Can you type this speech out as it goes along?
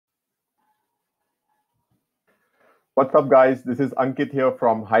What's up, guys? This is Ankit here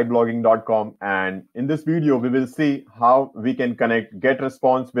from HighBlogging.com, and in this video, we will see how we can connect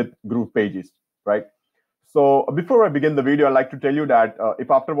Getresponse with GroovePages, right? So before I begin the video, I'd like to tell you that if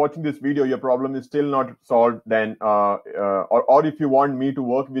after watching this video, your problem is still not solved, then or if you want me to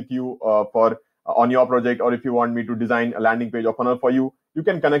work with you for on your project, or if you want me to design a landing page or funnel for you, you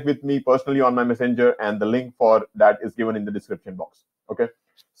can connect with me personally on my messenger, and the link for that is given in the description box. Okay.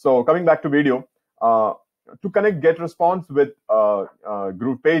 So coming back to video, to connect GetResponse with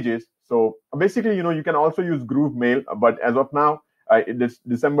GroovePages. So basically, you can also use Groove Mail, but as of now, this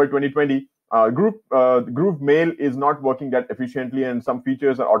December 2020. Groove Mail is not working that efficiently, and some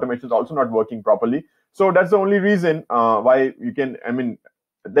features and automations also not working properly. So that's the only reason why you can.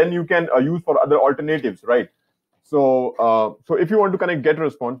 Then you can use for other alternatives, right? So if you want to connect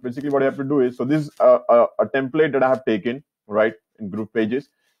GetResponse, basically what you have to do is, so this is a template that I have taken, right, in GroovePages.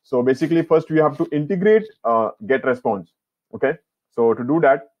 So basically, first we have to integrate GetResponse. Okay. So to do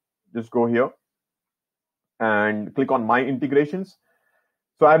that, just go here and click on My Integrations.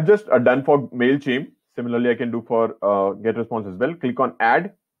 So I've just done for MailChimp. Similarly, I can do for GetResponse as well. Click on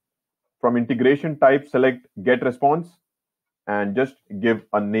Add. From integration type, select GetResponse and just give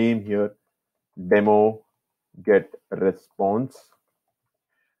a name here, Demo GetResponse.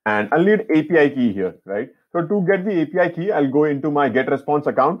 And I'll need API key here, right? So to get the API key, I'll go into my GetResponse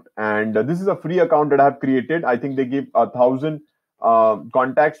account. And this is a free account that I have created. I think they give 1,000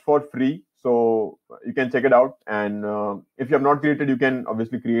 contacts for free. So you can check it out. And if you have not created, you can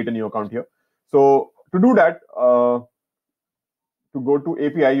obviously create a new account here. So to do that, to go to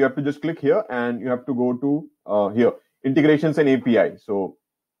API, you have to just click here and you have to go to here, integrations and API. So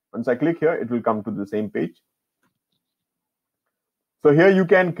once I click here, it will come to the same page. So here you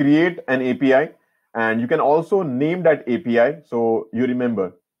can create an API and you can also name that API. So you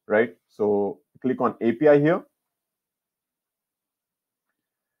remember, right? So click on API here.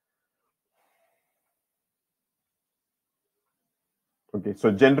 Okay,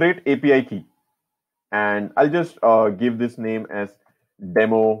 so generate API key. And I'll just give this name as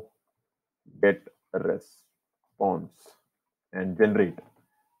Demo Get Response and generate.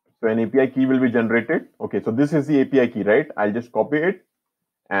 So an API key will be generated. Okay, so this is the API key, right? I'll just copy it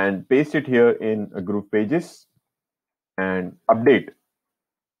and paste it here in GroovePages and update.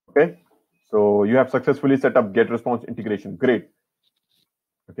 Okay, so you have successfully set up GetResponse integration. Great.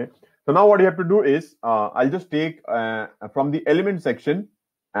 Okay, so now what you have to do is I'll just take from the element section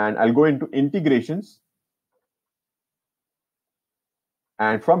and I'll go into integrations.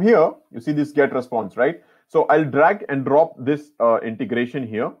 And from here, you see this GetResponse, right? So I'll drag and drop this integration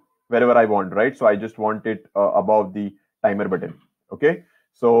here wherever I want, right? So I just want it above the timer button. Okay,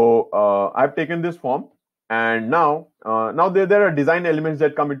 so I've taken this form, and now there are design elements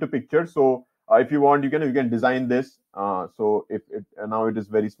that come into picture. So if you want, you can design this. So if now it is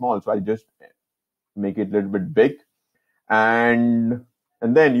very small, so I'll just make it a little bit big, and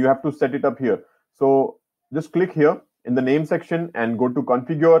then you have to set it up here. So just click here in the name section and go to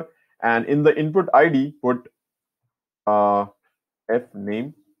configure, and in the input ID put F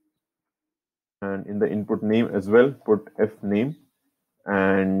name, and in the input name as well put F name,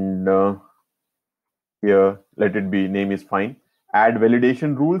 and here let it be name is fine. Add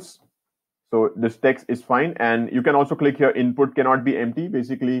validation rules. So this text is fine, and you can also click here input cannot be empty.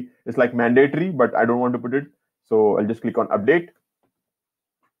 Basically it's like mandatory, but I don't want to put it, so I'll just click on update.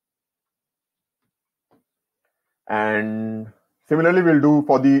 And similarly, we'll do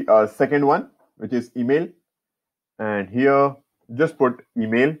for the second one, which is email. And here, just put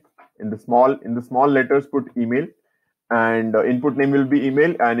email in the small letters. Put email, and input name will be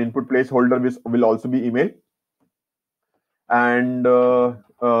email, and input placeholder will also be email. And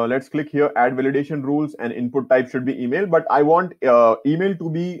let's click here, add validation rules, and input type should be email. But I want email to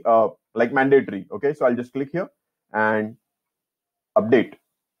be like mandatory. Okay, so I'll just click here and update.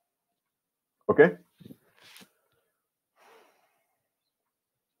 Okay.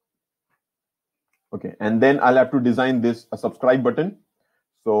 Okay, and then I'll have to design this a subscribe button.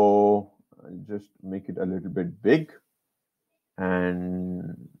 So I'll just make it a little bit big,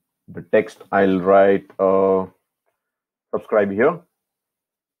 and the text I'll write subscribe here,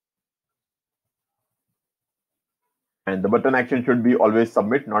 and the button action should be always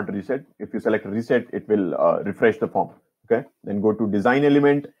submit, not reset. If you select reset, it will refresh the form. Okay, then go to design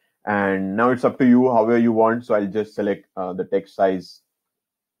element, and now it's up to you however you want. So I'll just select the text size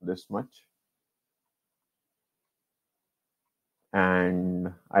this much,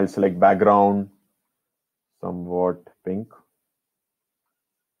 and I'll select background somewhat pink.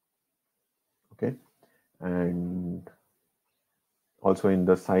 Okay, and also in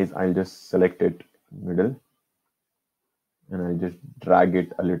the size I'll just select it middle. and I'll just drag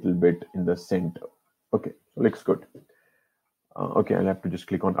it a little bit in the center. Okay, so looks good. Okay, I'll have to just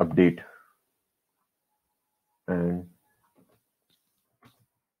click on update, and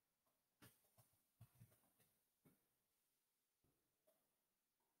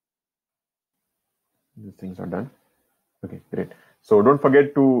these things are done. Okay, great. So don't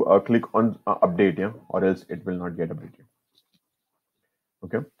forget to click on update, yeah, or else it will not get updated.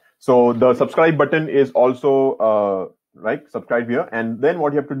 Okay, so the subscribe button is also right, subscribe here, and then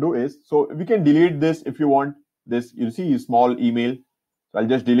what you have to do is, so we can delete this if you want. This, you see, small email, so I'll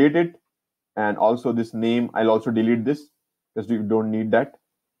just delete it, and also this name, I'll also delete this because we don't need that.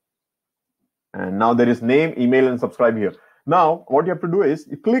 And now there is name, email, and subscribe here. Now what you have to do is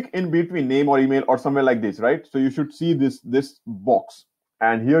you click in between name or email or somewhere like this, right? So you should see this box,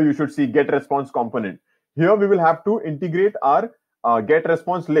 and here you should see get response component. Here we will have to integrate our get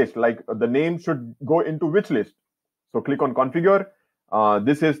response list, like the name should go into which list. So click on configure.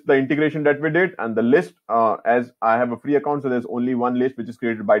 This is the integration that we did, and the list, as I have a free account, so there's only one list which is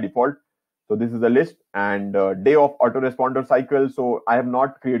created by default. So this is the list, and day of autoresponder cycle. So I have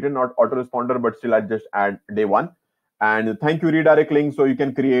not created not autoresponder, but still I just add day 1. And thank you redirect link. So you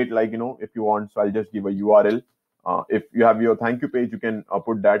can create, like, if you want. So I'll just give a URL. If you have your thank you page, you can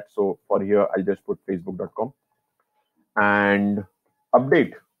put that. So for here, I'll just put facebook.com and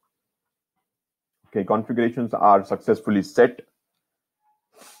update. Okay, configurations are successfully set.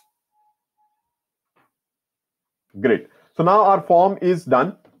 Great. So now our form is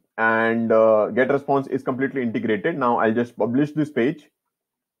done, and get response is completely integrated. Now I'll just publish this page,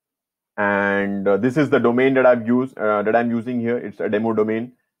 and this is the domain that I've used, that I'm using here. It's a demo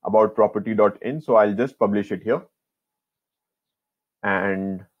domain, about property.in. So I'll just publish it here,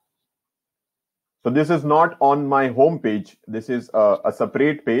 and so this is not on my home page. This is a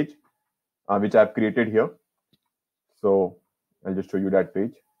separate page which I've created here. So I'll just show you that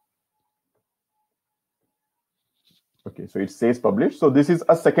page. Okay, so it says publish. So this is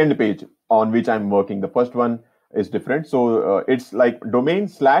a second page on which I'm working. The first one is different. So it's like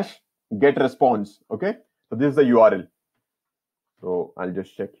domain/get response. Okay, so this is the URL. So I'll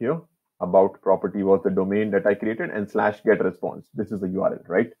just check here. About property was the domain that I created, and /get response. This is the URL,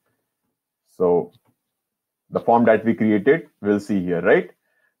 right? So the form that we created, we'll see here, right?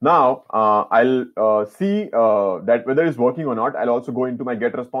 Now I'll see that whether it's working or not. I'll also go into my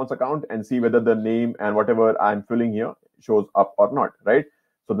get response account and see whether the name and whatever I'm filling here shows up or not, right?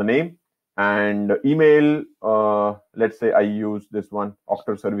 So the name and email, let's say I use this one,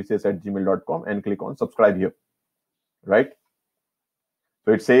 octorservices@gmail.com, and click on subscribe here, right?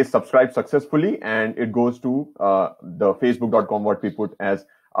 So it says subscribe successfully, and it goes to the facebook.com what we put as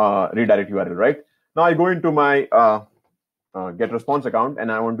redirect URL, right? Now I go into my get response account,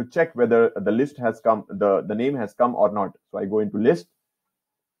 and I want to check whether the list has come, the name has come or not. So I go into list,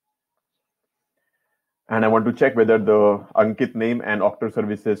 and I want to check whether the Ankit name and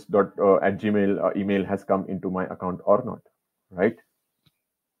octorservices@gmail email has come into my account or not, right?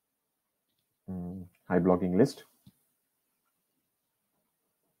 HighBlogging list.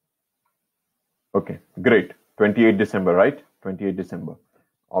 Okay, great. 28 December, right? 28 December,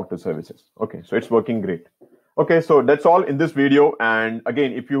 Octorservices. Okay, so it's working great. Okay, so that's all in this video. And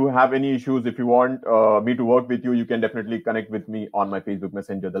again, if you have any issues, if you want me to work with you, you can definitely connect with me on my Facebook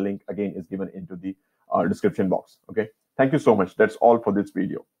Messenger. The link again is given into the description box. Okay, thank you so much. That's all for this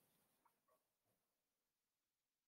video.